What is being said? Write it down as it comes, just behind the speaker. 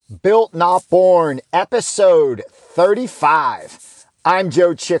Built Not Born, episode 35. I'm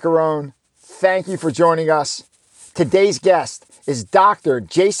Joe Ciccarone. Thank you for joining us. Today's guest is Dr.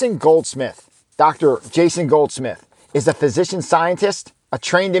 Jason Goldsmith. Dr. Jason Goldsmith is a physician scientist, a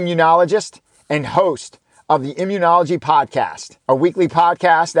trained immunologist, and host of the Immunology Podcast, a weekly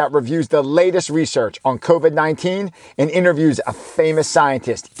podcast that reviews the latest research on COVID-19 and interviews a famous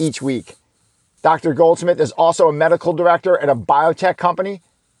scientist each week. Dr. Goldsmith is also a medical director at a biotech company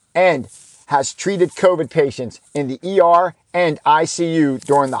and has treated COVID patients in the ER and ICU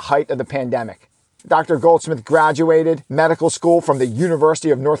during the height of the pandemic. Dr. Goldsmith graduated medical school from the University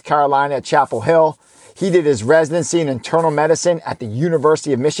of North Carolina at Chapel Hill. He did his residency in internal medicine at the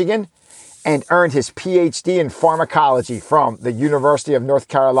University of Michigan and earned his PhD in pharmacology from the University of North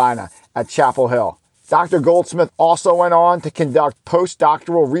Carolina at Chapel Hill. Dr. Goldsmith also went on to conduct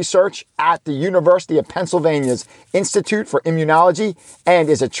postdoctoral research at the University of Pennsylvania's Institute for Immunology and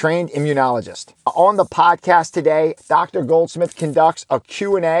is a trained immunologist. On the podcast today, Dr. Goldsmith conducts a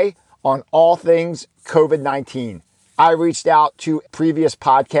Q&A on all things COVID-19. I reached out to previous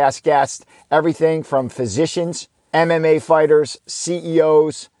podcast guests, everything from physicians, MMA fighters,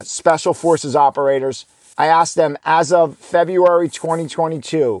 CEOs, special forces operators. I asked them, as of February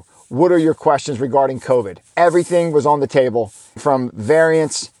 2022, what are your questions regarding COVID? Everything was on the table, from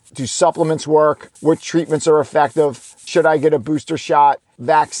variants to supplements work, what treatments are effective, should I get a booster shot,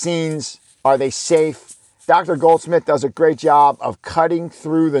 vaccines, are they safe? Dr. Goldsmith does a great job of cutting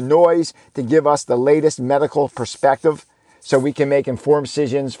through the noise to give us the latest medical perspective so we can make informed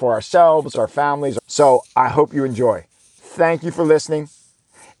decisions for ourselves, our families. So I hope you enjoy. Thank you for listening.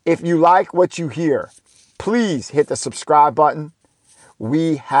 If you like what you hear, please hit the subscribe button.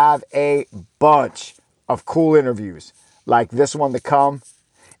 We have a bunch of cool interviews like this one to come.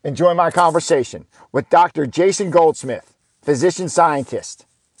 Enjoy my conversation with Dr. Jason Goldsmith, physician scientist,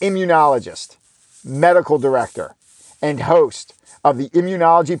 immunologist, medical director, and host of the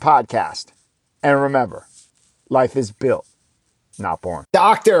Immunology Podcast. And remember, life is built, not born.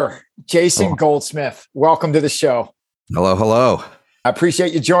 Dr. Jason Goldsmith, welcome to the show. Hello, hello. I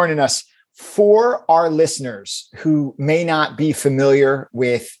appreciate you joining us. For our listeners who may not be familiar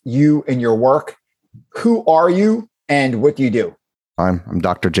with you and your work, who are you and what do you do? I'm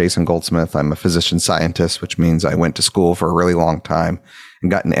Dr. Jason Goldsmith. I'm a physician scientist, which means I went to school for a really long time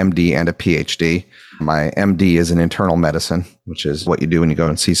and got an MD and a PhD. My MD is in internal medicine, which is what you do when you go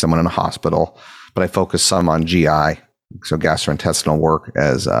and see someone in a hospital. But I focus some on GI, so gastrointestinal work,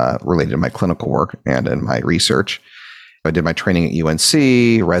 as related to my clinical work and in my research. I did my training at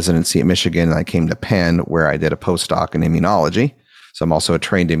UNC, residency at Michigan, and I came to Penn where I did a postdoc in immunology. So I'm also a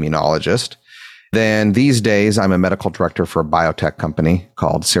trained immunologist. Then these days, I'm a medical director for a biotech company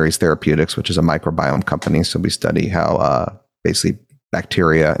called Seres Therapeutics, which is a microbiome company. So we study how basically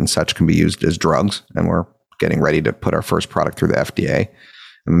bacteria and such can be used as drugs. And we're getting ready to put our first product through the FDA.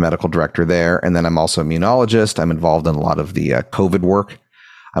 I'm a medical director there. And then I'm also an immunologist. I'm involved in a lot of the COVID work.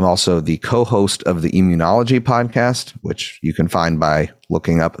 I'm also the co-host of the Immunology Podcast, which you can find by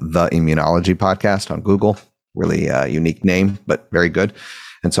looking up the Immunology Podcast on Google. Really unique name, but very good.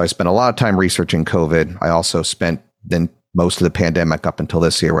 And so I spent a lot of time researching COVID. I also spent then most of the pandemic up until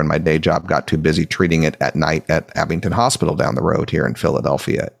this year when my day job got too busy treating it at night at Abington Hospital down the road here in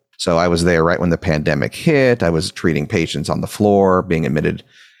Philadelphia. So I was there right when the pandemic hit. I was treating patients on the floor, being admitted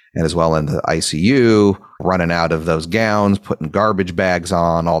and as well in the ICU, running out of those gowns, putting garbage bags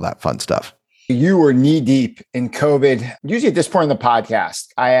on, all that fun stuff. You were knee deep in COVID. Usually at this point in the podcast,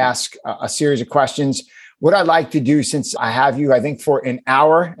 I ask a series of questions. What I'd like to do, since I have you, I think for an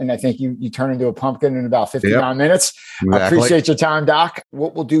hour, and I think you turn into a pumpkin in about 59 minutes. Exactly. I appreciate your time, Doc.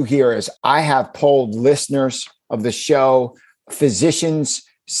 What we'll do here is I have polled listeners of the show, physicians,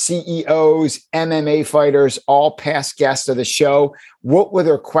 CEOs, MMA fighters, all past guests of the show. What were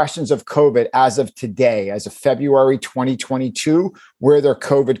their questions of COVID as of today, as of February 2022, where their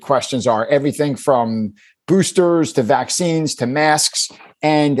COVID questions are? Everything from boosters to vaccines to masks.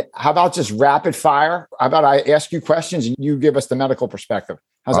 And how about just rapid fire? How about I ask you questions and you give us the medical perspective?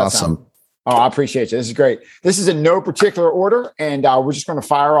 How's that sound? Oh, I appreciate you. This is great. This is in no particular order, and we're just going to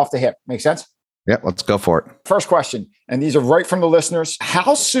fire off the hip. Make sense? Yeah, let's go for it. First question, and these are right from the listeners.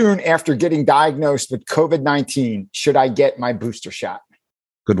 How soon after getting diagnosed with COVID-19 should I get my booster shot?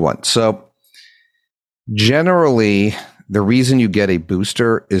 Good one. So generally, the reason you get a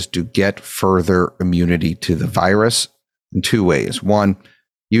booster is to get further immunity to the virus in two ways. One,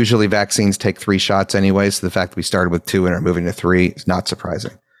 usually vaccines take 3 shots anyway, so the fact that we started with 2 and are moving to 3 is not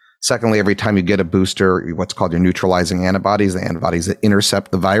surprising. Secondly, every time you get a booster, what's called your neutralizing antibodies, the antibodies that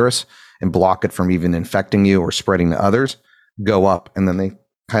intercept the virus and block it from even infecting you or spreading to others, go up, and then they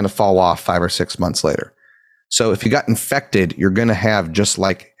kind of fall off 5 or 6 months later. So if you got infected, you're going to have just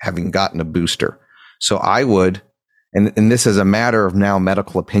like having gotten a booster. So I would, and this is a matter of now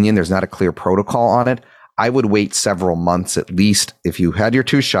medical opinion, there's not a clear protocol on it. I would wait several months at least if you had your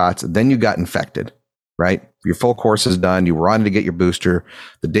 2 shots, then you got infected, right? Your full course is done. You were on to get your booster.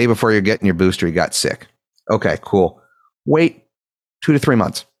 The day before you're getting your booster, you got sick. Okay, cool. Wait 2 to 3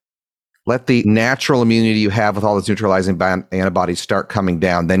 months. Let the natural immunity you have with all those neutralizing antibodies start coming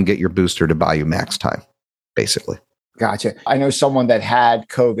down, then get your booster to buy you max time, basically. Gotcha. I know someone that had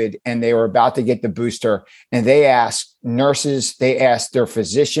COVID and they were about to get the booster and they asked nurses, they asked their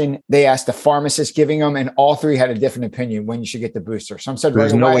physician, they asked the pharmacist giving them, and all 3 had a different opinion when you should get the booster. Some said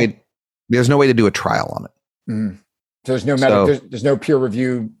there's no way to do a trial on it. Mm. So there's no peer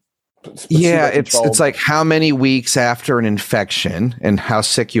review. Yeah, it's like how many weeks after an infection and how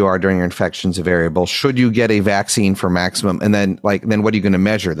sick you are during your infection is a variable. Should you get a vaccine for maximum? And then what are you going to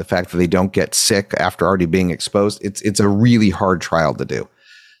measure? The fact that they don't get sick after already being exposed? It's a really hard trial to do.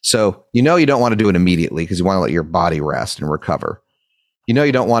 So you don't want to do it immediately because you want to let your body rest and recover.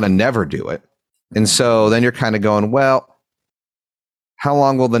 You don't want to never do it. And so then you're kind of going, well, how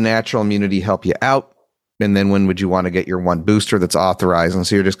long will the natural immunity help you out? And then when would you want to get your 1 booster that's authorized? And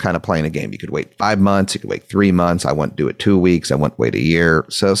so you're just kind of playing a game. You could wait 5 months. You could wait 3 months. I wouldn't do it 2 weeks. I wouldn't wait a year.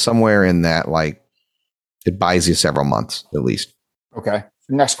 So somewhere in that, it buys you several months at least. Okay.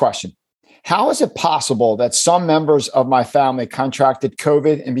 Next question. How is it possible that some members of my family contracted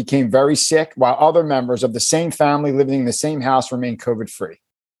COVID and became very sick while other members of the same family living in the same house remain COVID-free?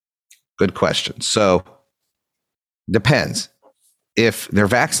 Good question. So depends. If they're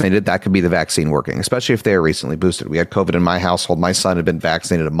vaccinated, that could be the vaccine working, especially if they are recently boosted. We had COVID in my household. My son had been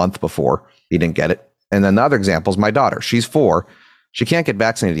vaccinated a month before. He didn't get it. And then the other example is my daughter. She's 4. She can't get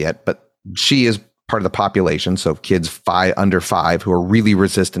vaccinated yet, but she is part of the population. So kids under 5 who are really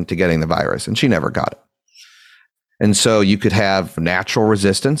resistant to getting the virus, and she never got it. And so you could have natural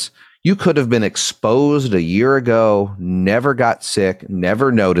resistance. You could have been exposed a year ago, never got sick,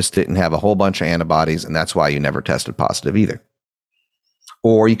 never noticed it, and have a whole bunch of antibodies. And that's why you never tested positive either.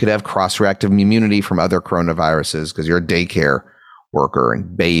 Or you could have cross-reactive immunity from other coronaviruses because you're a daycare worker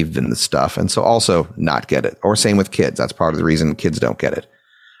and bathed in the stuff. And so also not get it. Or same with kids. That's part of the reason kids don't get it.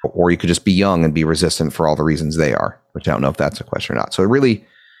 Or you could just be young and be resistant for all the reasons they are, which I don't know if that's a question or not. So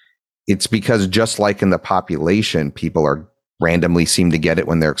it's because just like in the population, people are randomly seem to get it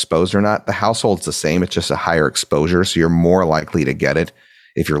when they're exposed or not. The household's the same. It's just a higher exposure. So you're more likely to get it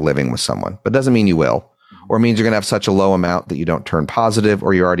if you're living with someone. But doesn't mean you will. Or it means you're going to have such a low amount that you don't turn positive,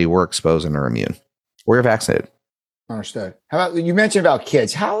 or you already were exposed and are immune, or you're vaccinated. Understood. How about, you mentioned about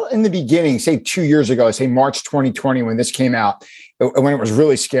kids. How in the beginning, say 2 years ago, say March 2020, when this came out, when it was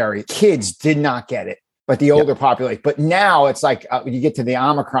really scary, kids did not get it, but the older population. But now it's like when you get to the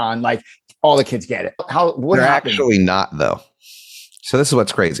Omicron, like all the kids get it. What They're happened? Actually not, though. So this is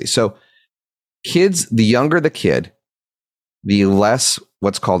what's crazy. So kids, the younger the kid, the less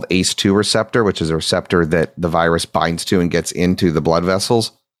what's called ACE2 receptor, which is a receptor that the virus binds to and gets into the blood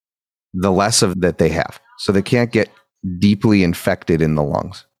vessels, the less of that they have. So they can't get deeply infected in the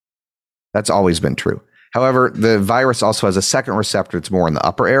lungs. That's always been true. However, the virus also has a second receptor that's more in the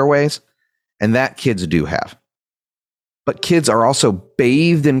upper airways, and that kids do have. But kids are also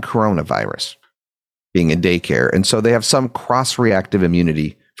bathed in coronavirus, being in daycare, and so they have some cross-reactive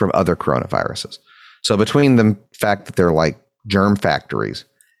immunity from other coronaviruses. So between the fact that they're like germ factories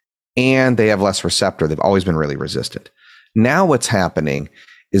and they have less receptor, they've always been really resistant. Now what's happening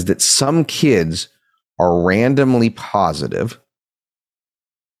is that some kids are randomly positive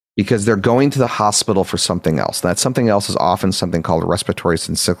because they're going to the hospital for something else. That something else is often something called respiratory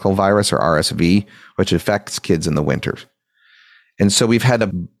syncytial virus, or RSV, which affects kids in the winters. And so we've had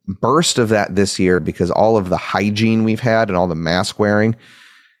a burst of that this year because all of the hygiene we've had and all the mask wearing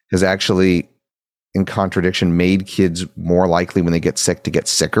has actually, in contradiction, made kids more likely when they get sick to get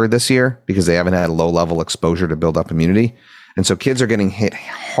sicker this year because they haven't had a low-level exposure to build up immunity. And so kids are getting hit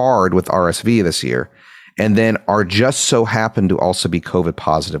hard with RSV this year, and then are just so happen to also be COVID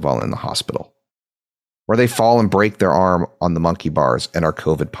positive while in the hospital, where they fall and break their arm on the monkey bars and are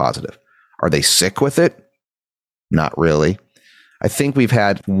COVID positive. Are they sick with it? Not really. I think we've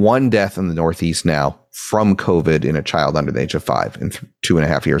had 1 death in the Northeast now from COVID in a child under the age of 5 in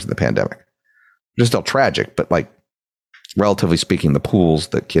 2.5 years of the pandemic. Which is still tragic, but like relatively speaking, the pools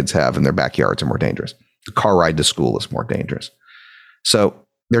that kids have in their backyards are more dangerous. The car ride to school is more dangerous. So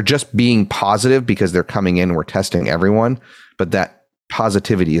they're just being positive because they're coming in, we're testing everyone, but that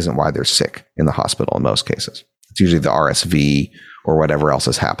positivity isn't why they're sick in the hospital in most cases. It's usually the RSV or whatever else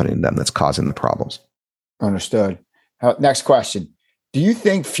is happening to them that's causing the problems. Understood. Next question. Do you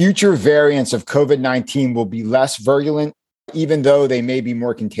think future variants of COVID-19 will be less virulent, even though they may be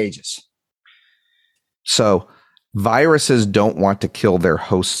more contagious? So viruses don't want to kill their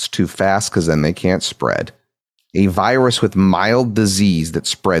hosts too fast because then they can't spread. A virus with mild disease that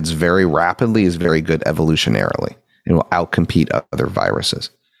spreads very rapidly is very good evolutionarily and will outcompete other viruses.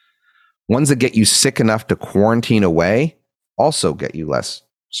 Ones that get you sick enough to quarantine away also get you less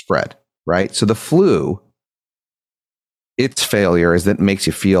spread, right? So the flu, its failure is that it makes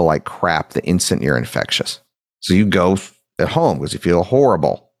you feel like crap the instant you're infectious. So you go at home because you feel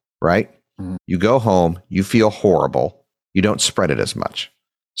horrible, right? Mm-hmm. You go home, you feel horrible. You don't spread it as much.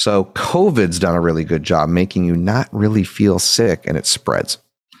 So COVID's done a really good job making you not really feel sick and it spreads.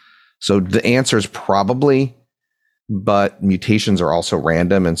 So the answer is probably, but mutations are also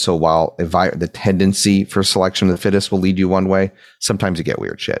random. And so while the tendency for selection of the fittest will lead you one way, sometimes you get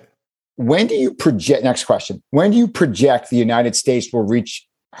weird shit. When do you project, next question, when do you project the United States will reach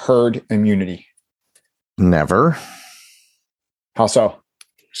herd immunity? Never. How so?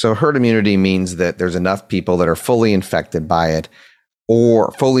 So herd immunity means that there's enough people that are fully infected by it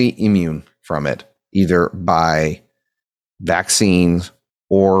or fully immune from it, either by vaccines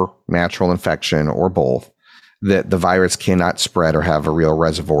or natural infection or both, that the virus cannot spread or have a real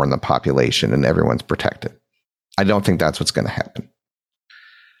reservoir in the population and everyone's protected. I don't think that's what's going to happen.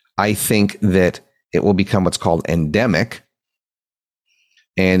 I think that it will become what's called endemic,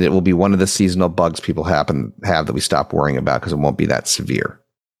 and it will be one of the seasonal bugs people have that we stop worrying about because it won't be that severe.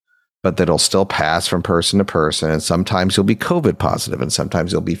 But that it'll still pass from person to person, and sometimes you'll be COVID positive, and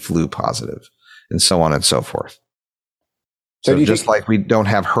sometimes you'll be flu positive, and so on and so forth. So just like we don't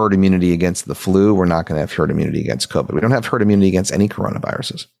have herd immunity against the flu, we're not going to have herd immunity against COVID. We don't have herd immunity against any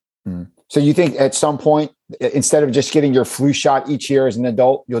coronaviruses. So you think at some point, instead of just getting your flu shot each year as an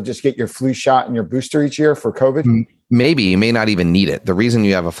adult, you'll just get your flu shot and your booster each year for COVID? Maybe. You may not even need it. The reason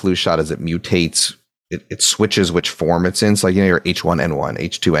you have a flu shot is it mutates. It switches which form it's in. So like, your H1N1,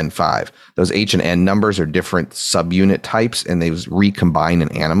 H2N5, those H and N numbers are different subunit types, and they recombine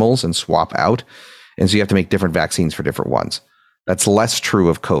in animals and swap out. And so you have to make different vaccines for different ones. That's less true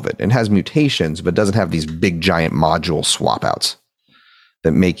of COVID. It has mutations, but doesn't have these big giant module swap outs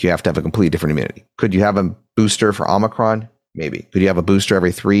that make you have to have a completely different immunity. Could you have a booster for Omicron? Maybe. Could you have a booster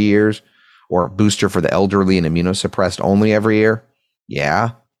every 3 years, or a booster for the elderly and immunosuppressed only every year? Yeah,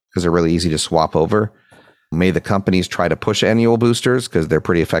 because they're really easy to swap over. May the companies try to push annual boosters because they're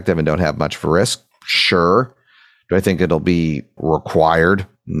pretty effective and don't have much for risk? Sure. Do I think it'll be required?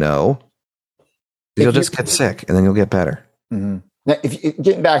 No. You'll just get sick and then you'll get better. Mm-hmm. Now,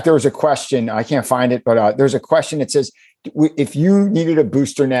 getting back, there was a question, I can't find it, but there's a question that says, if you needed a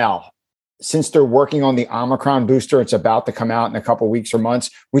booster now, since they're working on the Omicron booster, it's about to come out in a couple of weeks or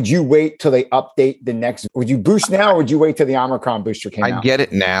months, would you wait till they update the next? Would you boost now, or would you wait till the Omicron booster came out? I'd get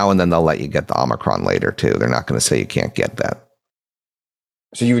it now, and then they'll let you get the Omicron later, too. They're not going to say you can't get that.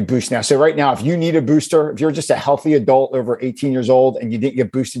 So you would boost now. So right now, if you need a booster, if you're just a healthy adult over 18 years old and you didn't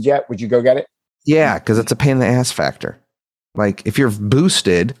get boosted yet, would you go get it? Yeah, because it's a pain in the ass factor. Like, if you're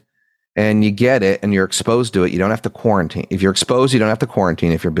boosted and you get it and you're exposed to it, you don't have to quarantine. If you're exposed, you don't have to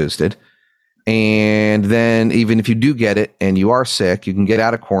quarantine if you're boosted. And then even if you do get it and you are sick, you can get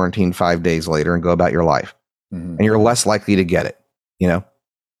out of quarantine 5 days later and go about your life. Mm-hmm. And you're less likely to get it.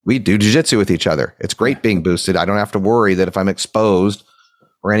 We do jiu-jitsu with each other. It's great being boosted. I don't have to worry that if I'm exposed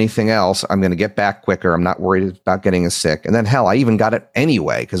or anything else, I'm going to get back quicker. I'm not worried about getting as sick. And then hell, I even got it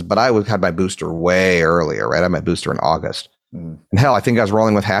anyway, but I had my booster way earlier, right? I had my booster in August. Mm. And hell, I think I was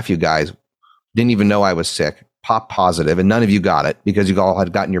rolling with half you guys. Didn't even know I was sick. Pop positive, and none of you got it because you all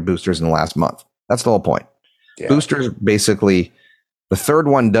had gotten your boosters in the last month. That's the whole point. Yeah. Boosters, basically, the third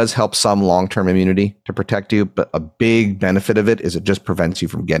one does help some long-term immunity to protect you, but a big benefit of it is it just prevents you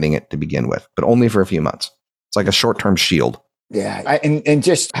from getting it to begin with, but only for a few months. It's like a short-term shield. Yeah. And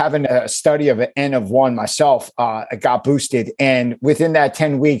just having a study of an N of one myself, I got boosted. And within that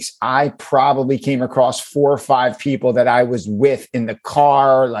 10 weeks, I probably came across 4 or 5 people that I was with in the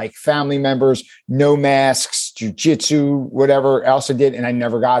car, like family members, no masks, jiu-jitsu, whatever else I did. And I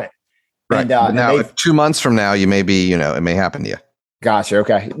never got it. Right. And, now, 2 months from now, you may be, it may happen to you. Gotcha.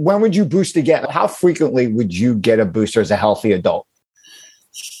 Okay. When would you boost again? How frequently would you get a booster as a healthy adult?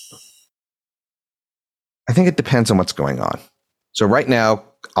 I think it depends on what's going on. So right now,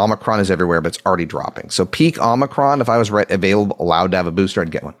 Omicron is everywhere, but it's already dropping. So peak Omicron, if I was allowed to have a booster, I'd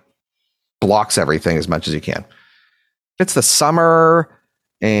get one. Blocks everything as much as you can. If it's the summer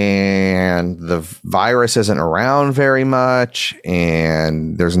and the virus isn't around very much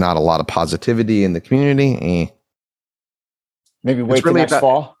and there's not a lot of positivity in the community, maybe wait till next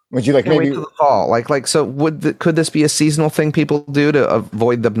fall. Would you like Can't maybe wait till the fall? So could this be a seasonal thing people do to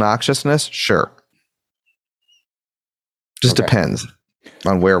avoid the obnoxiousness? Sure. Just depends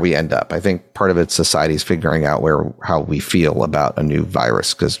on where we end up. I think part of it's society's figuring out how we feel about a new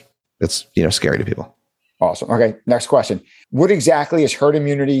virus because it's scary to people. Awesome. Okay. Next question. What exactly is herd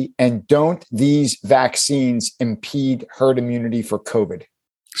immunity, and don't these vaccines impede herd immunity for COVID?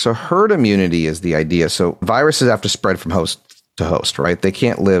 So herd immunity is the idea. So viruses have to spread from host to host, right? They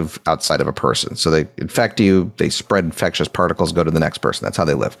can't live outside of a person. So they infect you, they spread infectious particles, go to the next person. That's how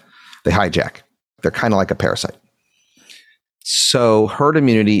they live. They hijack. They're kind of like a parasite. So herd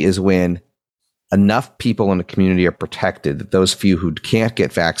immunity is when enough people in a community are protected that those few who can't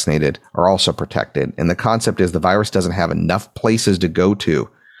get vaccinated are also protected. And the concept is the virus doesn't have enough places to go to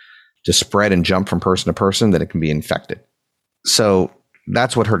spread and jump from person to person that it can be infected. So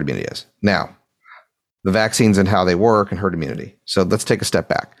that's what herd immunity is. Now, the vaccines and how they work and herd immunity. So let's take a step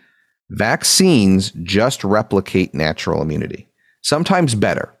back. Vaccines just replicate natural immunity, sometimes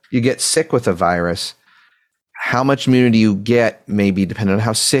better. You get sick with a virus. How much immunity you get may be dependent on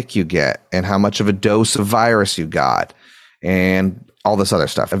how sick you get and how much of a dose of virus you got and all this other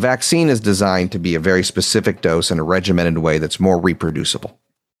stuff. A vaccine is designed to be a very specific dose in a regimented way that's more reproducible.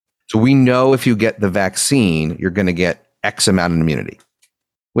 So we know if you get the vaccine, you're going to get X amount of immunity.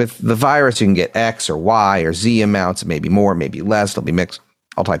 With the virus, you can get X or Y or Z amounts, maybe more, maybe less. They'll be mixed,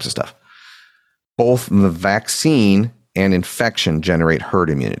 all types of stuff. Both the vaccine and infection generate herd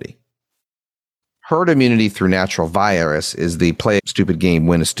immunity. Herd immunity through natural virus is the play a stupid game,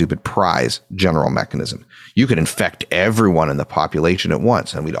 win a stupid prize general mechanism. You could infect everyone in the population at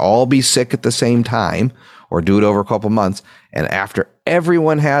once, and we'd all be sick at the same time, or do it over a couple months. And after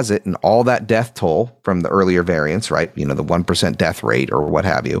everyone has it and all that death toll from the earlier variants, right? The 1% death rate or what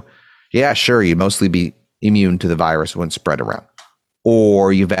have you. Yeah, sure. You'd mostly be immune to the virus when spread around.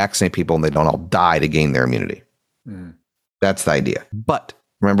 Or you vaccinate people and they don't all die to gain their immunity. Mm. That's the idea. But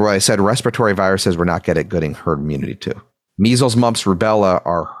remember what I said, respiratory viruses we're not getting herd immunity to. Measles, mumps, rubella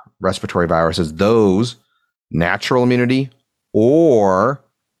are respiratory viruses. Those, natural immunity or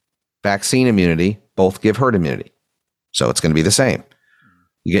vaccine immunity, both give herd immunity. So it's going to be the same.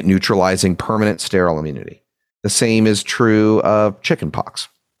 You get neutralizing permanent sterile immunity. The same is true of chickenpox.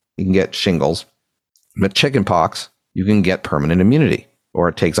 You can get shingles. But chickenpox, you can get permanent immunity, or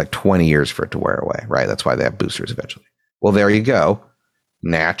it takes like 20 years for it to wear away, right? That's why they have boosters eventually. Well, there you go.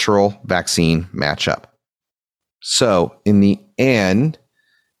 Natural vaccine matchup. So in the end,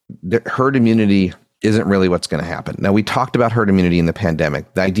 the herd immunity isn't really what's going to happen. Now, we talked about herd immunity in the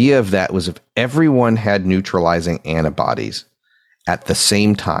pandemic. The idea of that was if everyone had neutralizing antibodies at the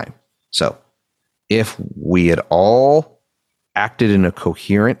same time. So if we had all acted in a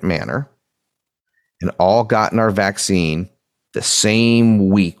coherent manner and all gotten our vaccine the same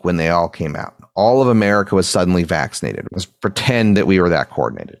week when they all came out, all of America was suddenly vaccinated. Let's pretend that we were that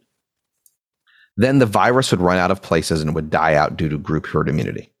coordinated. Then the virus would run out of places and would die out due to group herd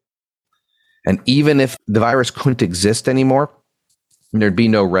immunity. And even if the virus couldn't exist anymore, there'd be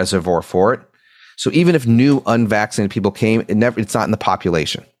no reservoir for it. So even if new unvaccinated people came, it's not in the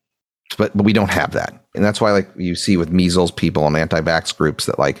population. But we don't have that. And that's why you see with measles people and anti-vax groups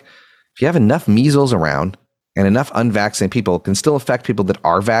that if you have enough measles around and enough unvaccinated people, it can still affect people that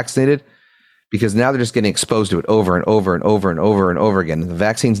are vaccinated, because now they're just getting exposed to it over and over and over and over and over again. And the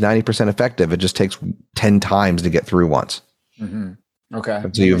vaccine's 90% effective. It just takes 10 times to get through once. Mm-hmm. Okay.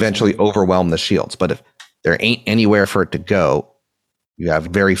 So you eventually overwhelm the shields. But if there ain't anywhere for it to go, you have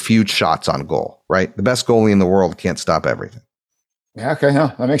very few shots on goal, right? The best goalie in the world can't stop everything. Yeah, okay.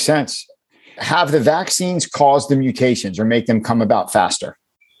 No, that makes sense. Have the vaccines caused the mutations or make them come about faster?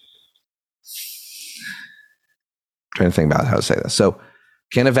 I'm trying to think about how to say this. So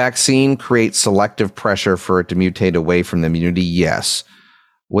can a vaccine create selective pressure for it to mutate away from the immunity? Yes.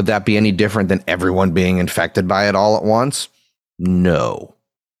 Would that be any different than everyone being infected by it all at once? No.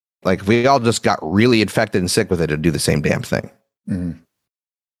 If we all just got really infected and sick with it, it'd do the same damn thing. Mm-hmm.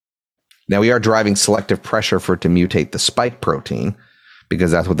 Now, we are driving selective pressure for it to mutate the spike protein,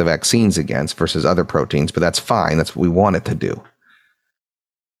 because that's what the vaccine's against versus other proteins, but that's fine. That's what we want it to do,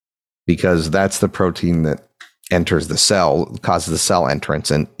 because that's the protein that enters the cell, causes the cell entrance.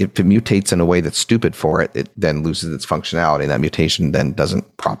 And if it mutates in a way that's stupid for it, it then loses its functionality. And that mutation then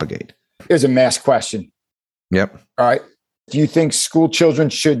doesn't propagate. Here's a mass question. Yep. All right. Do you think school children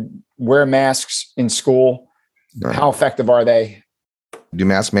should wear masks in school? Right. How effective are they? Do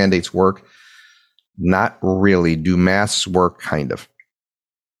mask mandates work? Not really. Do masks work? Kind of.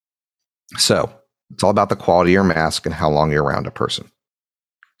 So it's all about the quality of your mask and how long you're around a person.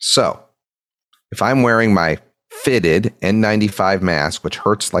 So if I'm wearing my fitted N95 mask, which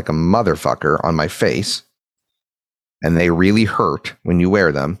hurts like a motherfucker on my face, and they really hurt when you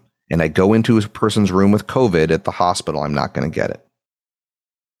wear them, and I go into a person's room with COVID at the hospital, I'm not going to get it.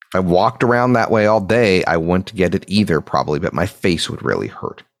 If I walked around that way all day, I wouldn't get it either, probably, but my face would really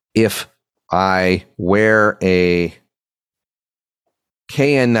hurt. If I wear a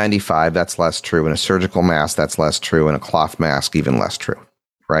KN95, that's less true, and a surgical mask, that's less true, and a cloth mask, even less true,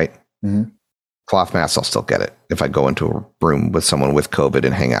 right? Mm-hmm. Cloth masks, I'll still get it if I go into a room with someone with COVID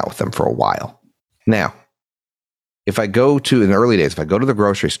and hang out with them for a while. Now, if I go to, in the early days, if I go to the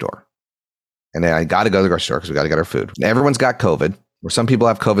grocery store, and I got to go to the grocery store because we got to get our food. Everyone's got COVID, or some people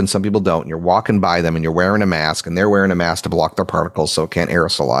have COVID and some people don't. And you're walking by them and you're wearing a mask, and they're wearing a mask to block their particles so it can't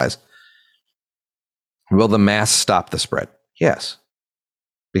aerosolize. Will the mask stop the spread? Yes,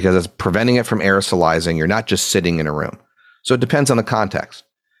 because it's preventing it from aerosolizing. You're not just sitting in a room. So it depends on the context.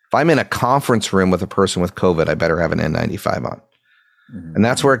 If I'm in a conference room with a person with COVID, I better have an N95 on. Mm-hmm. And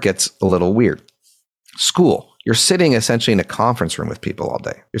that's where it gets a little weird. School. You're sitting essentially in a conference room with people all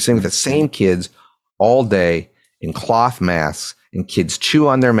day. You're sitting with the same kids all day in cloth masks, and kids chew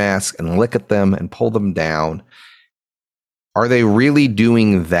on their masks and lick at them and pull them down. Are they really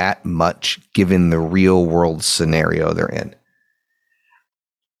doing that much given the real world scenario they're in?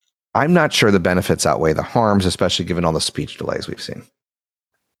 I'm not sure the benefits outweigh the harms, especially given all the speech delays we've seen.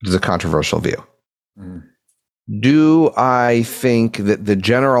 Which is a controversial view. Mm. Do I think that the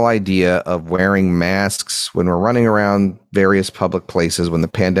general idea of wearing masks when we're running around various public places when the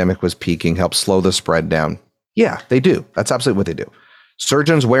pandemic was peaking helps slow the spread down? Yeah, they do. That's absolutely what they do.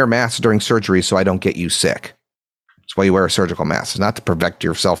 Surgeons wear masks during surgery so I don't get you sick. That's why you wear a surgical mask. It's not to protect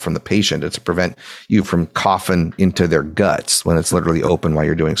yourself from the patient. It's to prevent you from coughing into their guts when it's literally open while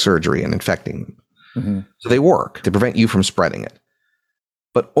you're doing surgery and infecting them. Mm-hmm. So they work to prevent you from spreading it.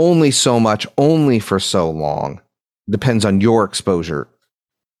 But only so much, only for so long, depends on your exposure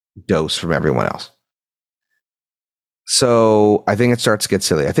dose from everyone else. So I think it starts to get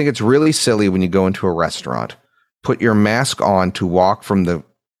silly. I think it's really silly when you go into a restaurant, put your mask on to walk from the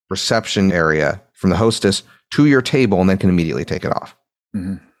reception area, from the hostess to your table, and then can immediately take it off.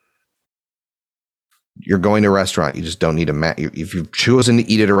 Mm-hmm. You're going to a restaurant. You just don't need a mask. If you've chosen to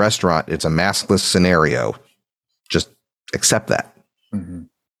eat at a restaurant, it's a maskless scenario. Just accept that. Mm-hmm.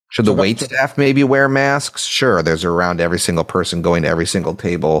 Should the wait staff maybe wear masks? Sure. There's around every single person going to every single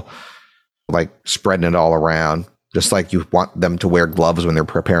table, like spreading it all around, just like you want them to wear gloves when they're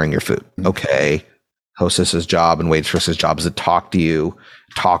preparing your food. Mm-hmm. Okay. Hostess's job and waitress's job is to talk to you,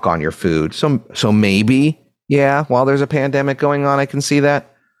 talk on your food. So maybe, yeah, while there's a pandemic going on, I can see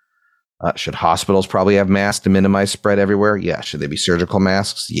that. Should hospitals probably have masks to minimize spread everywhere? Yeah. Should they be surgical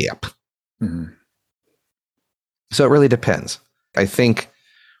masks? Yep. Mm-hmm. So it really depends. I think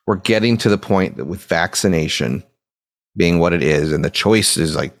we're getting to the point that with vaccination being what it is, and the choice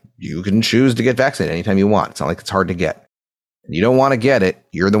is like you can choose to get vaccinated anytime you want. It's not like it's hard to get. You don't want to get it.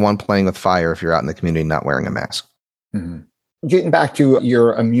 You're the one playing with fire if you're out in the community not wearing a mask. Mm-hmm. Getting back to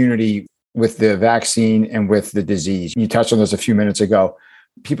your immunity with the vaccine and with the disease, you touched on this a few minutes ago.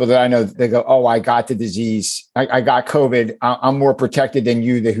 People that I know, they go, oh, I got the disease. I got COVID. I'm more protected than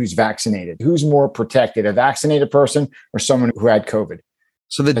you who's vaccinated. Who's more protected, a vaccinated person or someone who had COVID?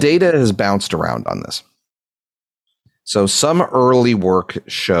 So the data has bounced around on this. So some early work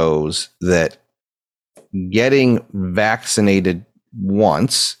shows that getting vaccinated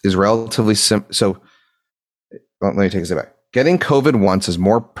once is relatively simple. So let me take a step back. Getting COVID once is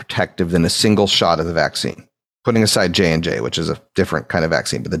more protective than a single shot of the vaccine. Putting aside J&J, which is a different kind of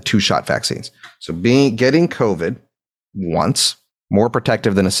vaccine, but the 2-shot vaccines. So getting COVID once, more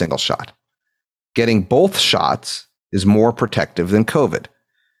protective than a single shot. Getting both shots is more protective than COVID.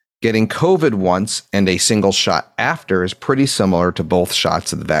 Getting COVID once and a single shot after is pretty similar to both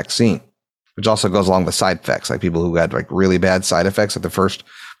shots of the vaccine, which also goes along with side effects, like people who had like really bad side effects at the first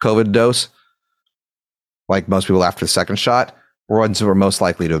COVID dose, like most people after the second shot, were ones who were most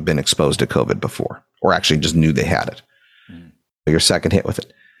likely to have been exposed to COVID before, or actually just knew they had it. Your second hit with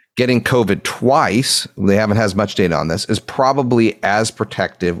it. Getting COVID twice, they haven't had as much data on this, is probably as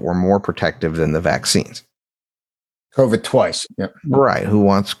protective or more protective than the vaccines. COVID twice. Yep. Right. Who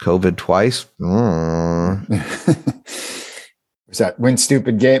wants COVID twice? Is that win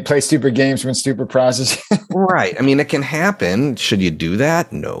stupid game, play stupid games, win stupid prizes? Right. I mean, it can happen. Should you do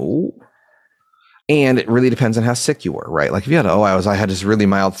that? No. And it really depends on how sick you were, right? Like if you had, I had this really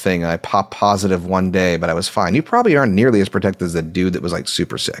mild thing and I popped positive one day, but I was fine. You probably aren't nearly as protected as the dude that was like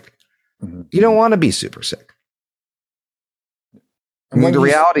super sick. Mm-hmm. You don't want to be super sick. I mean, the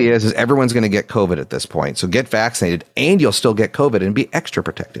reality is everyone's going to get COVID at this point. So get vaccinated and you'll still get COVID and be extra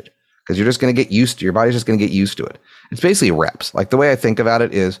protected because you're just going to get used to, your body's just going to get used to it. It's basically reps. Like the way I think about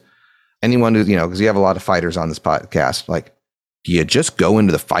it is anyone who, because you have a lot of fighters on this podcast, like, do you just go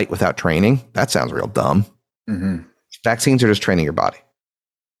into the fight without training? That sounds real dumb. Mm-hmm. Vaccines are just training your body.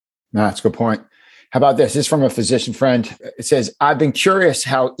 No, that's a good point. How about this? This is from a physician friend. It says, I've been curious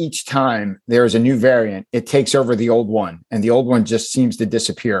how each time there is a new variant, it takes over the old one, and the old one just seems to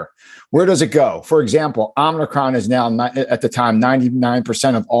disappear. Where does it go? For example, Omicron is now, at the time,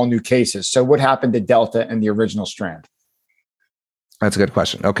 99% of all new cases. So what happened to Delta and the original strand? That's a good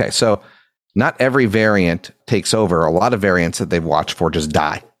question. Okay, so not every variant takes over. A lot of variants that they've watched for just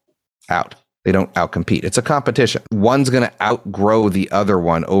die out. They don't outcompete. It's a competition. One's going to outgrow the other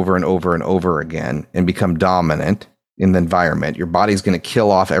one over and over and over again and become dominant in the environment. Your body's going to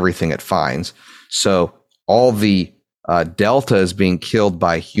kill off everything it finds. So all the Delta is being killed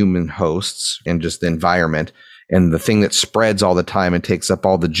by human hosts and just the environment. And the thing that spreads all the time and takes up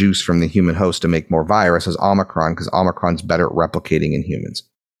all the juice from the human host to make more virus is Omicron, because Omicron's better at replicating in humans.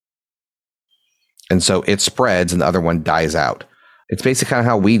 And so it spreads and the other one dies out. It's basically kind of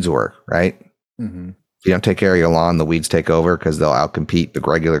how weeds work, right? Mm-hmm. If you don't take care of your lawn, the weeds take over because they'll outcompete the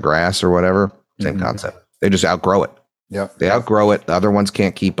regular grass or whatever. Same concept. They just outgrow it. Yep. They outgrow it. The other ones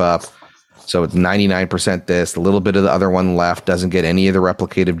can't keep up. So it's 99% this. A little bit of the other one left doesn't get any of the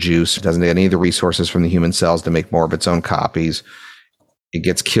replicative juice, doesn't get any of the resources from the human cells to make more of its own copies. It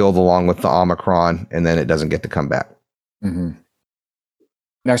gets killed along with the Omicron, and then it doesn't get to come back. Mm-hmm.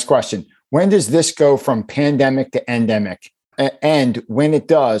 Next question. When does this go from pandemic to endemic? And when it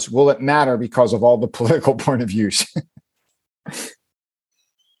does, will it matter because of all the political point of views?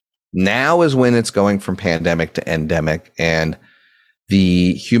 Now is when it's going from pandemic to endemic, and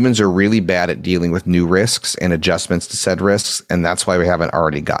the humans are really bad at dealing with new risks and adjustments to said risks, and that's why we haven't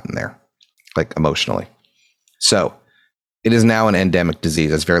already gotten there, like emotionally. So it is now an endemic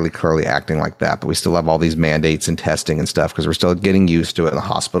disease. It's very clearly acting like that, but we still have all these mandates and testing and stuff because we're still getting used to it. And the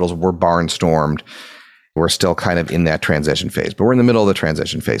hospitals were barnstormed. We're still kind of in that transition phase, but we're in the middle of the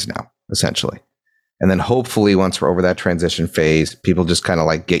transition phase now, essentially. And then hopefully once we're over that transition phase, people just kind of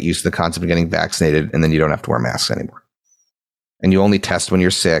like get used to the concept of getting vaccinated, and then you don't have to wear masks anymore. And you only test when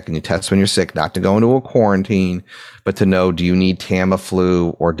you're sick, and you test when you're sick, not to go into a quarantine, but to know, do you need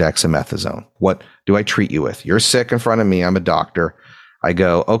Tamiflu or dexamethasone? What do I treat you with? You're sick in front of me. I'm a doctor. I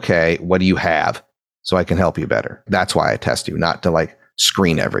go, okay, what do you have? So I can help you better. That's why I test you, not to like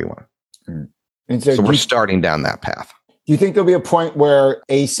screen everyone. And so we're starting down that path. Do you think there'll be a point where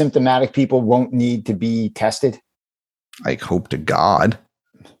asymptomatic people won't need to be tested? I hope to God.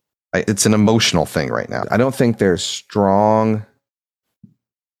 It's an emotional thing right now. I don't think there's strong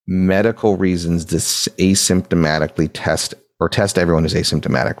medical reasons to asymptomatically test everyone who's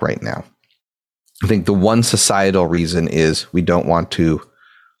asymptomatic right now. I think the one societal reason is we don't want to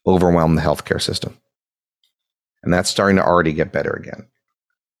overwhelm the healthcare system. And that's starting to already get better again.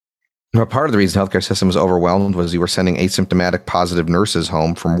 But part of the reason the healthcare system was overwhelmed was you were sending asymptomatic positive nurses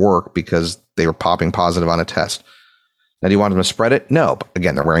home from work because they were popping positive on a test. Now, do you want them to spread it? No. But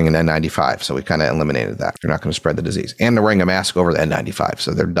again, they're wearing an N95, so we kind of eliminated that. They're not going to spread the disease. And they're wearing a mask over the N95,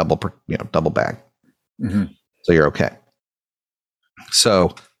 so they're double bag. Mm-hmm. So you're okay.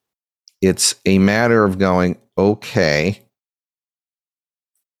 So it's a matter of going, okay,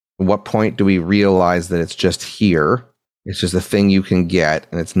 at what point do we realize that it's just here? It's just a thing you can get,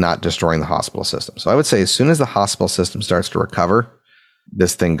 and it's not destroying the hospital system. So I would say as soon as the hospital system starts to recover,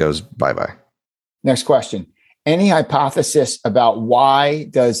 this thing goes bye-bye. Next question. Any hypothesis about why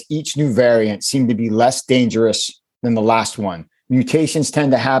does each new variant seem to be less dangerous than the last one? Mutations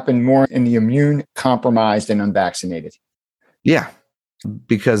tend to happen more in the immune compromised and unvaccinated. Yeah,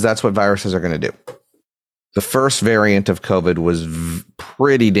 because that's what viruses are going to do. The first variant of COVID was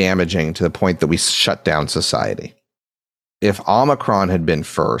pretty damaging to the point that we shut down society. If Omicron had been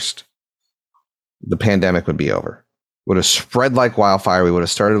first, the pandemic would be over. Would have spread like wildfire. We would have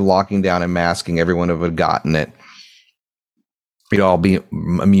started locking down and masking. Everyone would have gotten it. We'd all be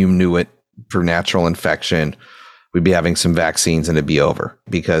immune to it for natural infection. We'd be having some vaccines and it'd be over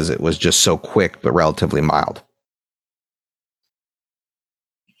because it was just so quick but relatively mild.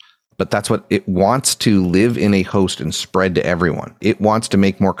 But that's what it wants, to live in a host and spread to everyone. It wants to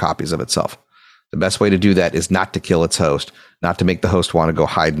make more copies of itself. The best way to do that is not to kill its host, not to make the host want to go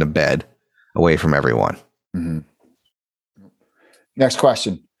hide in a bed away from everyone. Mm-hmm. Next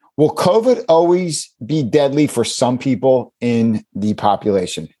question. Will COVID always be deadly for some people in the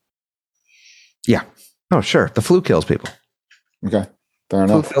population? Yeah. Oh, sure. The flu kills people. Okay. Fair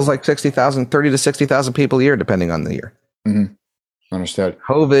enough. Flu kills like 30 to 60,000 people a year, depending on the year. Mm-hmm. Understood.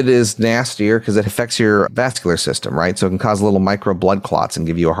 COVID is nastier because it affects your vascular system, right? So it can cause little micro blood clots and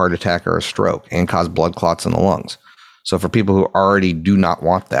give you a heart attack or a stroke and cause blood clots in the lungs. So for people who already do not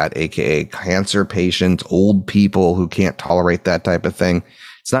want that, aka cancer patients, old people who can't tolerate that type of thing,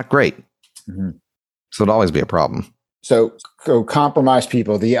 it's not great. Mm-hmm. So it'll always be a problem. So compromised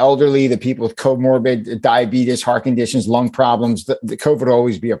people, the elderly, the people with comorbid diabetes, heart conditions, lung problems, the COVID will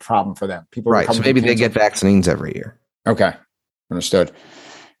always be a problem for them. People, right? So maybe they get vaccines every year. Okay, understood.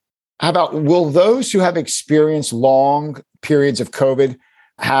 How about, will those who have experienced long periods of COVID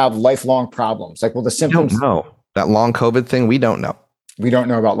have lifelong problems? Like, will the symptoms? We don't know. That long COVID thing, we don't know. We don't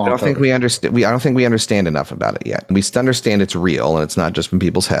know about long COVID. I don't think we understand enough about it yet. We understand it's real and it's not just in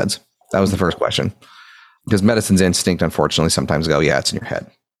people's heads. That was the first question. Because medicine's instinct, unfortunately, sometimes go, yeah, it's in your head.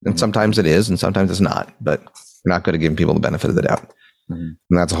 And sometimes it is, and sometimes it's not. But we're not good at giving people the benefit of the doubt. Mm-hmm.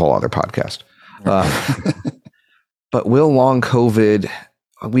 And that's a whole other podcast. But will long COVID,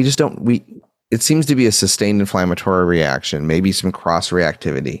 we just don't, it seems to be a sustained inflammatory reaction, maybe some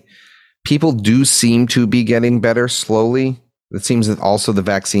cross-reactivity. People do seem to be getting better slowly. It seems that also the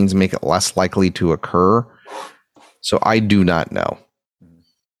vaccines make it less likely to occur. So I do not know.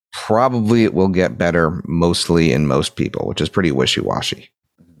 Probably it will get better mostly in most people, which is pretty wishy-washy.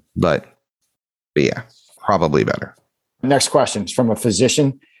 But yeah, probably better. Next question is from a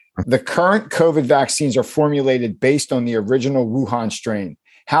physician. The current COVID vaccines are formulated based on the original Wuhan strain.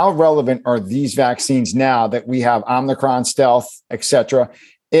 How relevant are these vaccines now that we have Omicron, stealth, etc.?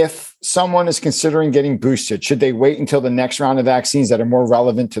 If someone is considering getting boosted, should they wait until the next round of vaccines that are more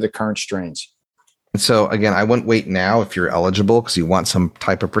relevant to the current strains? So again, I wouldn't wait now if you're eligible because you want some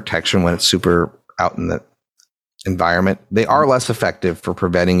type of protection when it's super out in the environment. They are less effective for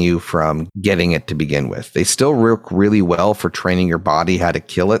preventing you from getting it to begin with. They still work really well for training your body how to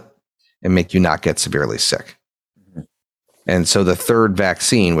kill it and make you not get severely sick. And so the third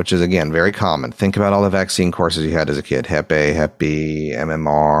vaccine, which is, again, very common. Think about all the vaccine courses you had as a kid. Hep A, Hep B,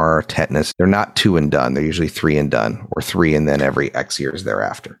 MMR, tetanus. They're not 2 and done. They're usually 3 and done, or 3 and then every X years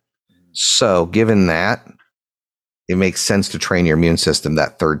thereafter. So given that, it makes sense to train your immune system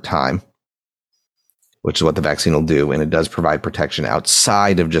that third time, which is what the vaccine will do. And it does provide protection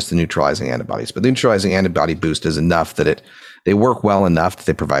outside of just the neutralizing antibodies. But the neutralizing antibody boost is enough that they work well enough that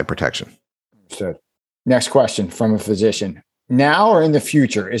they provide protection. Understood. Next question from a physician. Now or in the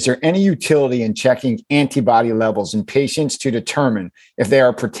future, is there any utility in checking antibody levels in patients to determine if they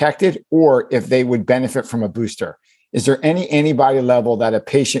are protected or if they would benefit from a booster? Is there any antibody level that a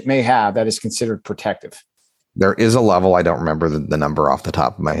patient may have that is considered protective? There is a level. I don't remember the number off the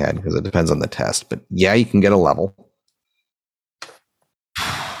top of my head because it depends on the test. But yeah, you can get a level.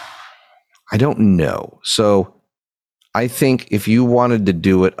 I don't know. So I think if you wanted to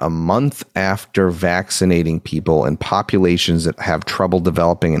do it a month after vaccinating people in populations that have trouble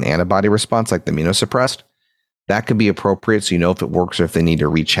developing an antibody response, like the immunosuppressed, that could be appropriate so you know if it works or if they need to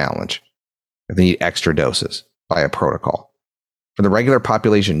re-challenge, if they need extra doses by a protocol. For the regular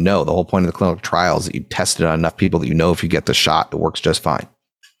population, no. The whole point of the clinical trial is that you test it on enough people that you know if you get the shot, it works just fine.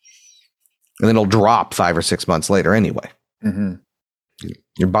 And then it'll drop 5 or 6 months later anyway. Mm-hmm.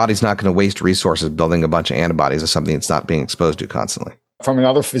 Your body's not going to waste resources building a bunch of antibodies of something it's not being exposed to constantly. From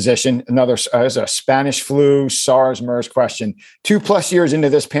another physician, is a Spanish flu, SARS, MERS question. 2+ years into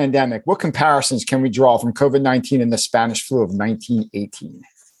this pandemic, what comparisons can we draw from COVID-19 and the Spanish flu of 1918?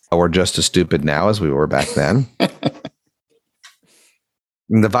 We're just as stupid now as we were back then.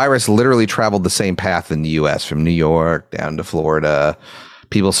 The virus literally traveled the same path in the U.S. from New York down to Florida.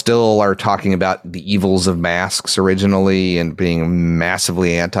 People still are talking about the evils of masks originally and being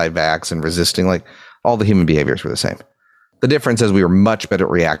massively anti-vax and resisting. Like, all the human behaviors were the same. The difference is we were much better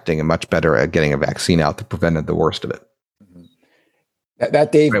at reacting and much better at getting a vaccine out that prevented the worst of it.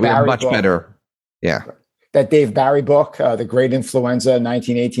 That Dave Barry much book, better. Yeah. That Dave Barry book, The Great Influenza,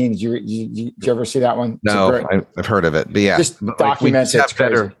 1918. Did you ever see that one? No, I've heard of it. But yeah, just documents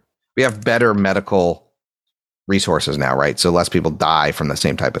it. We have better medical resources now, right? So less people die from the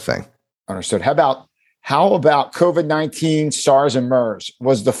same type of thing. Understood. How about COVID-19, SARS, and MERS?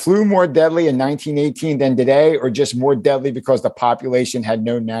 Was the flu more deadly in 1918 than today, or just more deadly because the population had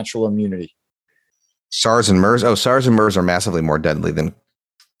no natural immunity? SARS and MERS? Oh, SARS and MERS are massively more deadly than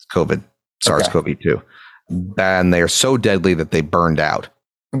COVID, SARS-CoV-2. And they are so deadly that they burned out.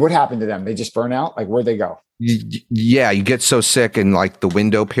 And what happened to them? They just burn out? Like, where'd they go? Yeah, you get so sick, and like the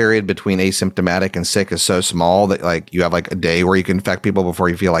window period between asymptomatic and sick is so small that like you have like a day where you can infect people before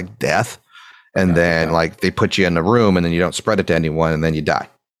you feel like death. And then like they put you in a room and then you don't spread it to anyone and then you die.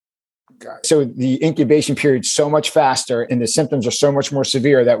 So the incubation period is so much faster and the symptoms are so much more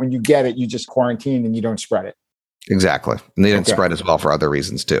severe that when you get it, you just quarantine and you don't spread it. Exactly. And they didn't Okay. spread as well for other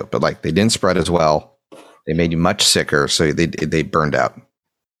reasons too. But like they didn't spread as well. They made you much sicker. So they burned out.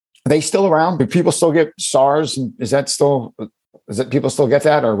 Are they still around? Do people still get SARS? Is it people still get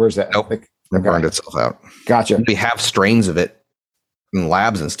that, or where's that? Nope. Like, It burned itself out. Gotcha. We have strains of it in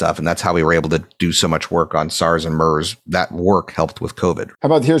labs and stuff. And that's how we were able to do so much work on SARS and MERS. That work helped with COVID. How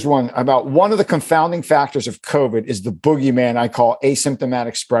about here's one about one of the confounding factors of COVID is the boogeyman I call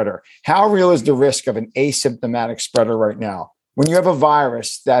asymptomatic spreader. How real is the risk of an asymptomatic spreader right now? When you have a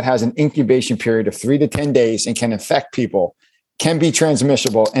virus that has an incubation period of 3 to 10 days and can infect people, can be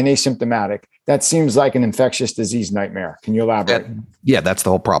transmissible and asymptomatic, that seems like an infectious disease nightmare. Can you elaborate? Yeah, that's the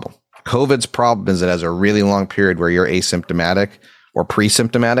whole problem. COVID's problem is it has a really long period where you're asymptomatic or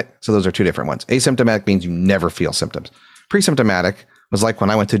pre-symptomatic. So those are two different ones. Asymptomatic means you never feel symptoms. Pre-symptomatic was like when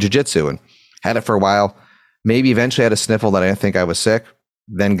I went to jiu-jitsu and had it for a while, maybe eventually had a sniffle that I didn't think I was sick,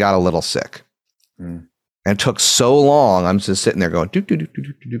 then got a little sick. And it took so long. I'm just sitting there going, doop, doop, doop, doop,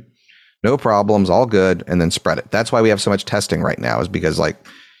 doop, doop. No problems, all good, and then spread it. That's why we have so much testing right now, is because like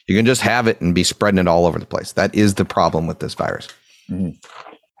you can just have it and be spreading it all over the place. That is the problem with this virus. Mm-hmm.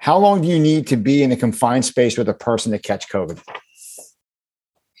 How long do you need to be in a confined space with a person to catch COVID?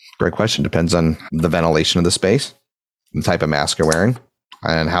 Great question. Depends on the ventilation of the space, the type of mask you're wearing,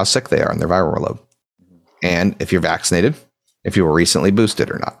 and how sick they are and their viral load. And if you're vaccinated, if you were recently boosted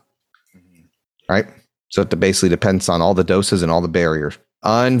or not. Right? So it basically depends on all the doses and all the barriers.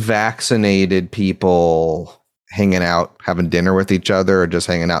 Unvaccinated people hanging out, having dinner with each other, or just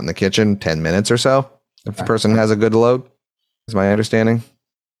hanging out in the kitchen, 10 minutes or so, if the person has a good load, is my understanding.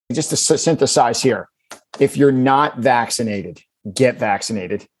 Just to synthesize here, if you're not vaccinated, get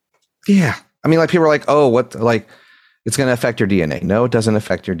vaccinated. Yeah. I mean, like people are like, oh, what, like it's going to affect your DNA. No, it doesn't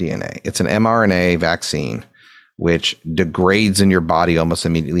affect your DNA. It's an mRNA vaccine, which degrades in your body almost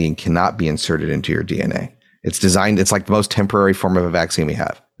immediately and cannot be inserted into your DNA. It's designed, it's like the most temporary form of a vaccine we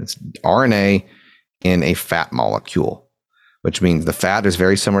have. It's RNA in a fat molecule, which means the fat is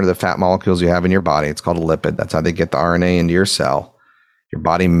very similar to the fat molecules you have in your body. It's called a lipid. That's how they get the RNA into your cell. Your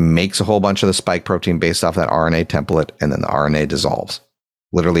body makes a whole bunch of the spike protein based off that RNA template, and then the RNA dissolves.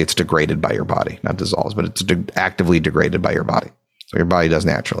 Literally, it's degraded by your body, not dissolves, but it's actively degraded by your body. So your body does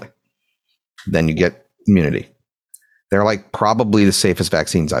naturally. Then you get immunity. They're like probably the safest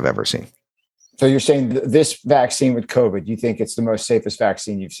vaccines I've ever seen. So you're saying this vaccine with COVID, you think it's the most safest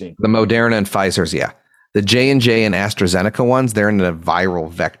vaccine you've seen? The Moderna and Pfizer's, yeah. The J&J and AstraZeneca ones, they're in a viral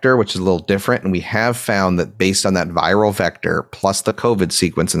vector, which is a little different. And we have found that based on that viral vector, plus the COVID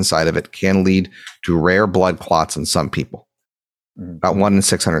sequence inside of it, can lead to rare blood clots in some people. About 1 in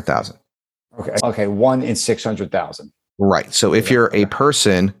 600,000. Okay. 1 in 600,000. Right. So if you're a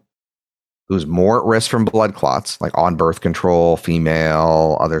person who's more at risk from blood clots, like on birth control,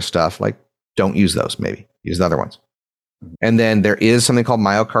 female, other stuff, like don't use those, maybe use the other ones. And then there is something called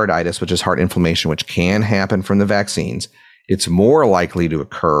myocarditis, which is heart inflammation, which can happen from the vaccines. It's more likely to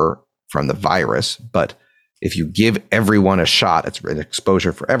occur from the virus, but if you give everyone a shot, it's an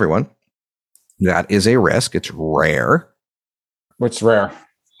exposure for everyone. That is a risk. It's rare. What's rare?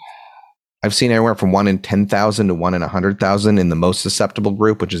 I've seen anywhere from 1 in 10,000 to 1 in 100,000 in the most susceptible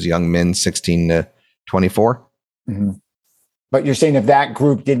group, which is young men 16 to 24. Mm-hmm. But you're saying if that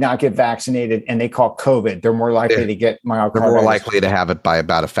group did not get vaccinated and they caught COVID, they're more likely to get myocarditis. They're more likely to have it by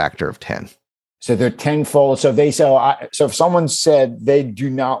about a factor of 10. So they're tenfold. So so if someone said they do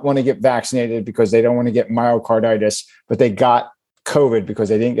not want to get vaccinated because they don't want to get myocarditis, but they got COVID because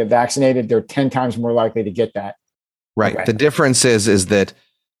they didn't get vaccinated, they're 10 times more likely to get that. Right. Okay. The difference is that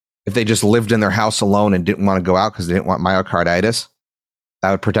if they just lived in their house alone and didn't want to go out because they didn't want myocarditis,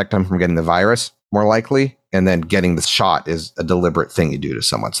 that would protect them from getting the virus more likely. And then getting the shot is a deliberate thing you do to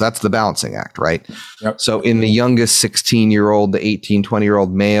someone. So that's the balancing act, right? Yep. So in the youngest 16-year-old, the 18,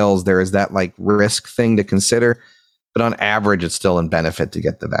 20-year-old males, there is that like risk thing to consider. But on average, it's still in benefit to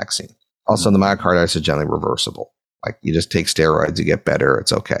get the vaccine. Also, the myocarditis is generally reversible. Like you just take steroids, you get better.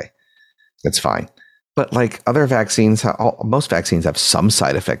 It's okay. It's fine. But like other vaccines, most vaccines have some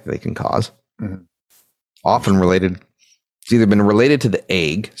side effect that they can cause. Mm-hmm. Often related. It's either been related to the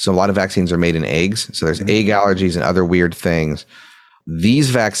egg. So a lot of vaccines are made in eggs. So there's egg allergies and other weird things.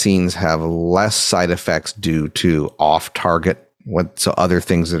 These vaccines have less side effects due to off-target, so other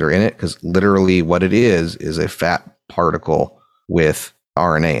things that are in it. Because literally what it is a fat particle with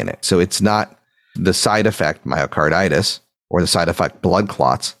RNA in it. So it's not the side effect myocarditis or the side effect blood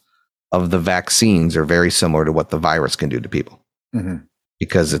clots of the vaccines are very similar to what the virus can do to people. Mm-hmm.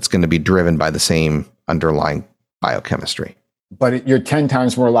 Because it's going to be driven by the same underlying biochemistry. But you're 10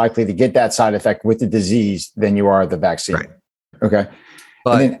 times more likely to get that side effect with the disease than you are the vaccine. Right. Okay.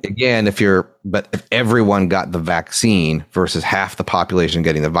 But again, if everyone got the vaccine versus half the population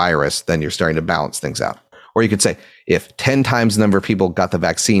getting the virus, then you're starting to balance things out. Or you could say if 10 times the number of people got the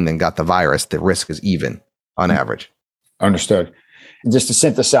vaccine than got the virus, the risk is even on average. Understood. Just to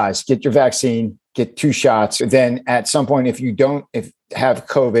synthesize, get your vaccine, get 2 shots. Then at some point, if you don't have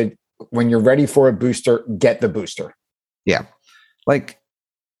COVID, when you're ready for a booster, get the booster. Yeah. Like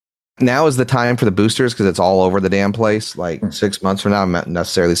now is the time for the boosters because it's all over the damn place. Like 6 months from now, I'm not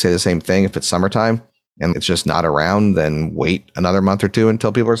necessarily say the same thing. If it's summertime and it's just not around, then wait another month or 2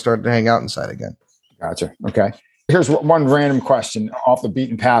 until people are starting to hang out inside again. Gotcha. Okay. Here's one random question off the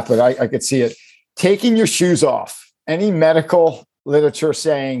beaten path, but I could see it. Taking your shoes off. Any medical literature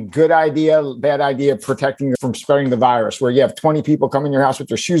saying good idea, bad idea, protecting you from spreading the virus, where you have 20 people come in your house with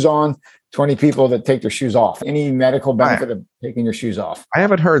their shoes on, 20 people that take their shoes off? Any medical benefit of taking your shoes off? I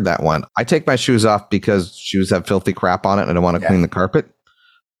haven't heard that one. I take my shoes off because shoes have filthy crap on it and I don't want to clean the carpet.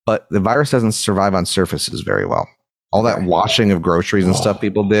 But the virus doesn't survive on surfaces very well. All that washing of groceries and stuff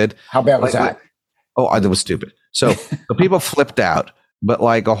people did. How bad was that? That was stupid. So people flipped out. But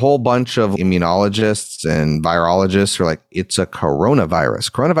like a whole bunch of immunologists and virologists are like, it's a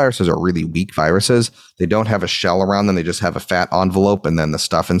coronavirus. Coronaviruses are really weak viruses. They don't have a shell around them. They just have a fat envelope and then the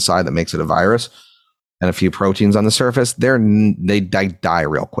stuff inside that makes it a virus and a few proteins on the surface. They die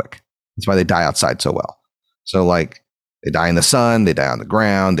real quick. That's why they die outside so well. So like they die in the sun, they die on the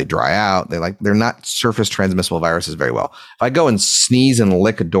ground, they dry out. They're not surface transmissible viruses very well. If I go and sneeze and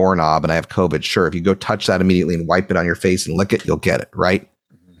lick a doorknob and I have COVID, sure. If you go touch that immediately and wipe it on your face and lick it, you'll get it, right?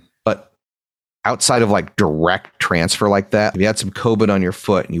 But outside of like direct transfer like that, if you had some COVID on your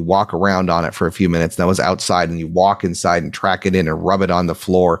foot and you walk around on it for a few minutes, that was outside, and you walk inside and track it in and rub it on the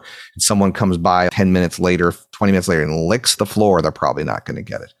floor, and someone comes by 10 minutes later, 20 minutes later and licks the floor, they're probably not going to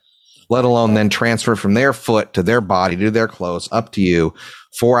get it. Let alone then transfer from their foot to their body, to their clothes, up to you.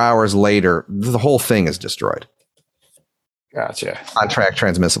 4 hours later, the whole thing is destroyed. Gotcha. Contract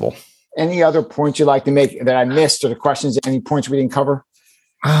transmissible. Any other points you'd like to make that I missed, or the questions, any points we didn't cover?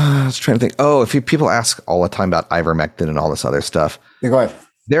 I was trying to think. People ask all the time about ivermectin and all this other stuff. Yeah, go ahead.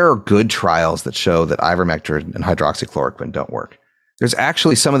 There are good trials that show that ivermectin and hydroxychloroquine don't work. There's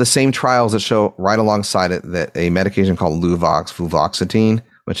actually some of the same trials that show right alongside it that a medication called Luvox, fluvoxetine,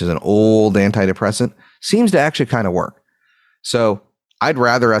 which is an old antidepressant, seems to actually kind of work. So I'd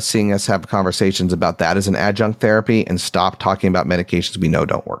rather seeing us have conversations about that as an adjunct therapy and stop talking about medications we know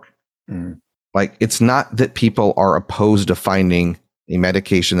don't work. Like, it's not that people are opposed to finding a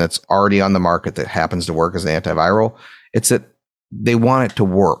medication that's already on the market that happens to work as an antiviral. It's that they want it to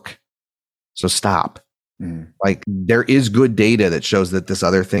work. So stop. Like, there is good data that shows that this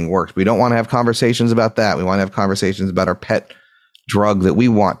other thing works. We don't want to have conversations about that. We want to have conversations about our pet drug that we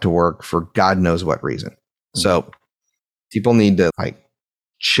want to work for God knows what reason. So people need to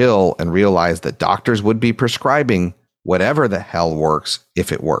chill and realize that doctors would be prescribing whatever the hell works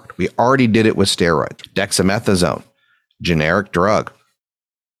if it worked. We already did it with steroids. Dexamethasone, generic drug,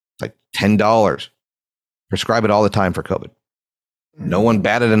 like $10. Prescribe it all the time for COVID. No one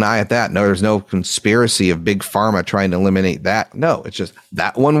batted an eye at that. No, there's no conspiracy of big pharma trying to eliminate that. No, it's just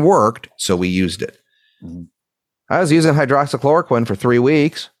that one worked, so we used it. I was using hydroxychloroquine for 3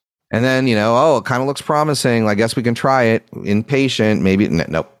 weeks, and then, it kind of looks promising. I guess we can try it. Inpatient, maybe.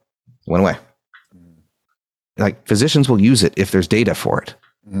 Nope. Went away. Like, physicians will use it if there's data for it.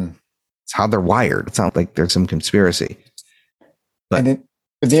 It's how they're wired. It's not like there's some conspiracy. But and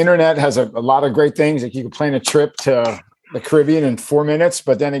the internet has a lot of great things. Like, you can plan a trip to the Caribbean in 4 minutes,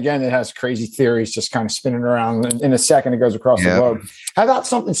 but then again, it has crazy theories just kind of spinning around. In a second, it goes across the globe. How about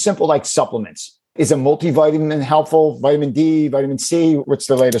something simple like supplements? Is a multivitamin helpful? Vitamin D, vitamin C? What's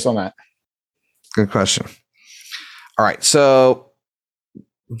the latest on that? Good question. All right. So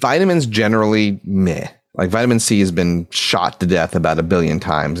vitamins generally meh. Like, vitamin C has been shot to death about 1 billion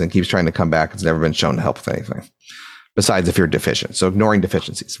times and keeps trying to come back. It's never been shown to help with anything besides if you're deficient. So ignoring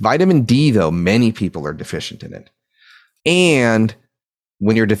deficiencies. Vitamin D, though, many people are deficient in it. And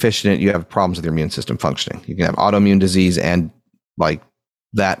when you're deficient in it, you have problems with your immune system functioning. You can have autoimmune disease and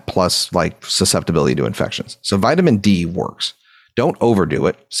that plus susceptibility to infections. So vitamin D works. Don't overdo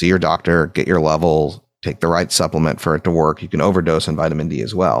it. See your doctor, get your levels, take the right supplement for it to work. You can overdose on vitamin D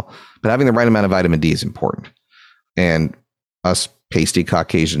as well. But having the right amount of vitamin D is important. And us pasty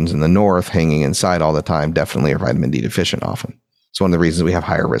Caucasians in the North hanging inside all the time definitely are vitamin D deficient often. It's one of the reasons we have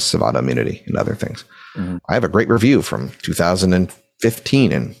higher risks of autoimmunity and other things. I have a great review from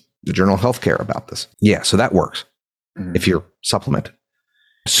 2015 in the Journal of Healthcare about this. Yeah, so that works if you're supplemented.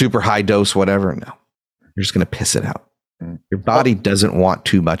 Super high dose, whatever. No, you're just going to piss it out. Your body doesn't want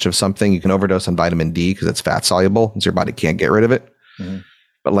too much of something. You can overdose on vitamin D because it's fat soluble, and so your body can't get rid of it.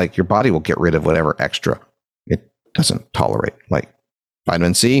 but like your body will get rid of whatever extra it doesn't tolerate. Like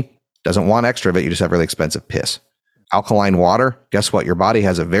vitamin C doesn't want extra of it. You just have really expensive piss. Alkaline water, guess what? Your body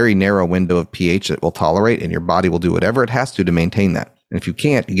has a very narrow window of pH that will tolerate, and your body will do whatever it has to maintain that. And if you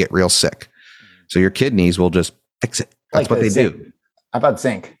can't, you get real sick. So your kidneys will just fix it. That's what they do. How about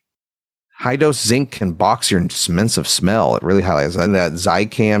zinc? High dose zinc can box your sense of smell. It really highlights that.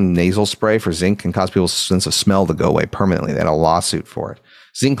 Zicam nasal spray for zinc can cause people's sense of smell to go away permanently. They had a lawsuit for it.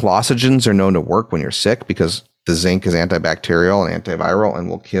 Zinc lozenges are known to work when you're sick because the zinc is antibacterial and antiviral and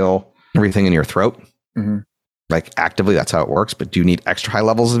will kill everything in your throat. Mm-hmm. Like actively, that's how it works. But do you need extra high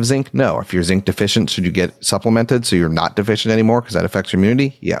levels of zinc? No. If you're zinc deficient, should you get supplemented so you're not deficient anymore because that affects your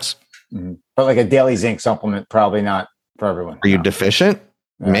immunity? Yes. Mm-hmm. But like a daily zinc supplement, probably not for everyone. Are you deficient?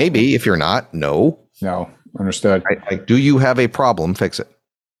 Yeah. Maybe. If you're not, no. No. Understood. Right? Like, do you have a problem? Fix it.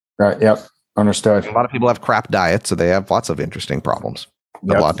 Right. Yep. Understood. A lot of people have crap diets, so they have lots of interesting problems.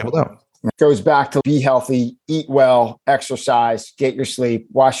 But a lot of people don't. It goes back to be healthy, eat well, exercise, get your sleep,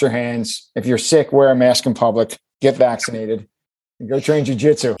 wash your hands. If you're sick, wear a mask in public, get vaccinated, and go train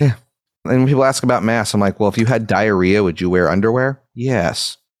jiu-jitsu. Yeah. And when people ask about masks, I'm like, well, if you had diarrhea, would you wear underwear?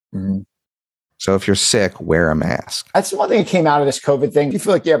 Yes. Mm-hmm. So if you're sick, wear a mask. That's one thing that came out of this COVID thing. If you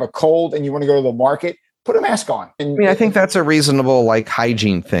feel like you have a cold and you want to go to the market, put a mask on. And, I mean, I think that's a reasonable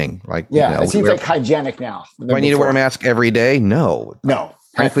hygiene thing. It seems like hygienic now. Do I need to wear a mask every day? No. No.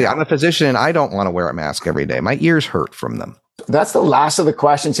 Frankly, I'm a physician. I don't want to wear a mask every day. My ears hurt from them. That's the last of the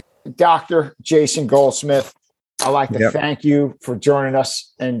questions. Dr. Jason Goldsmith, I'd like to thank you for joining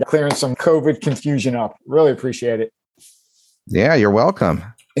us and clearing some COVID confusion up. Really appreciate it. Yeah, you're welcome.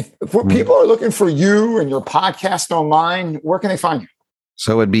 If people are looking for you and your podcast online, where can they find you?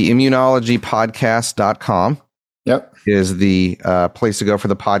 So it'd be immunologypodcast.com. Yep. Is the place to go for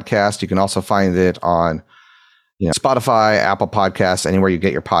the podcast. You can also find it on Spotify, Apple Podcasts, anywhere you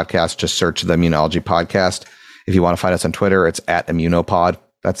get your podcast. Just search the Immunology Podcast. If you want to find us on Twitter, it's @Immunopod.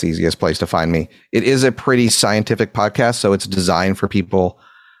 That's the easiest place to find me. It is a pretty scientific podcast, so it's designed for people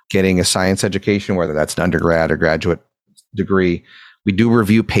getting a science education, whether that's an undergrad or graduate degree. We do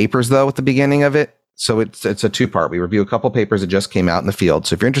review papers, though, at the beginning of it. So it's a two-part. We review a couple papers that just came out in the field.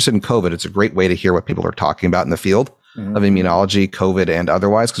 So if you're interested in COVID, it's a great way to hear what people are talking about in the field of immunology, COVID, and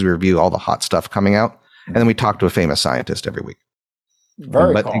otherwise, because we review all the hot stuff coming out. And then we talk to a famous scientist every week.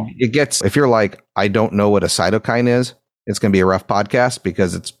 Very cool. It gets, if you're like, I don't know what a cytokine is, it's going to be a rough podcast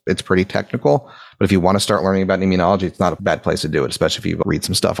because it's pretty technical. But if you want to start learning about immunology, it's not a bad place to do it, especially if you read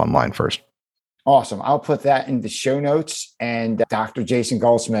some stuff online first. Awesome. I'll put that in the show notes. And Dr. Jason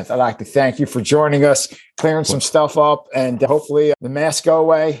Goldsmith, I'd like to thank you for joining us, clearing some stuff up, and hopefully the masks go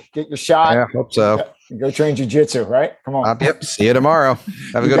away, get your shot. Yeah, I hope so. Go train jiu-jitsu, right? Come on. Yep. See you tomorrow.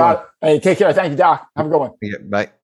 Have a good one. Hey, take care. Thank you, Doc. Have a good one. Yeah, bye.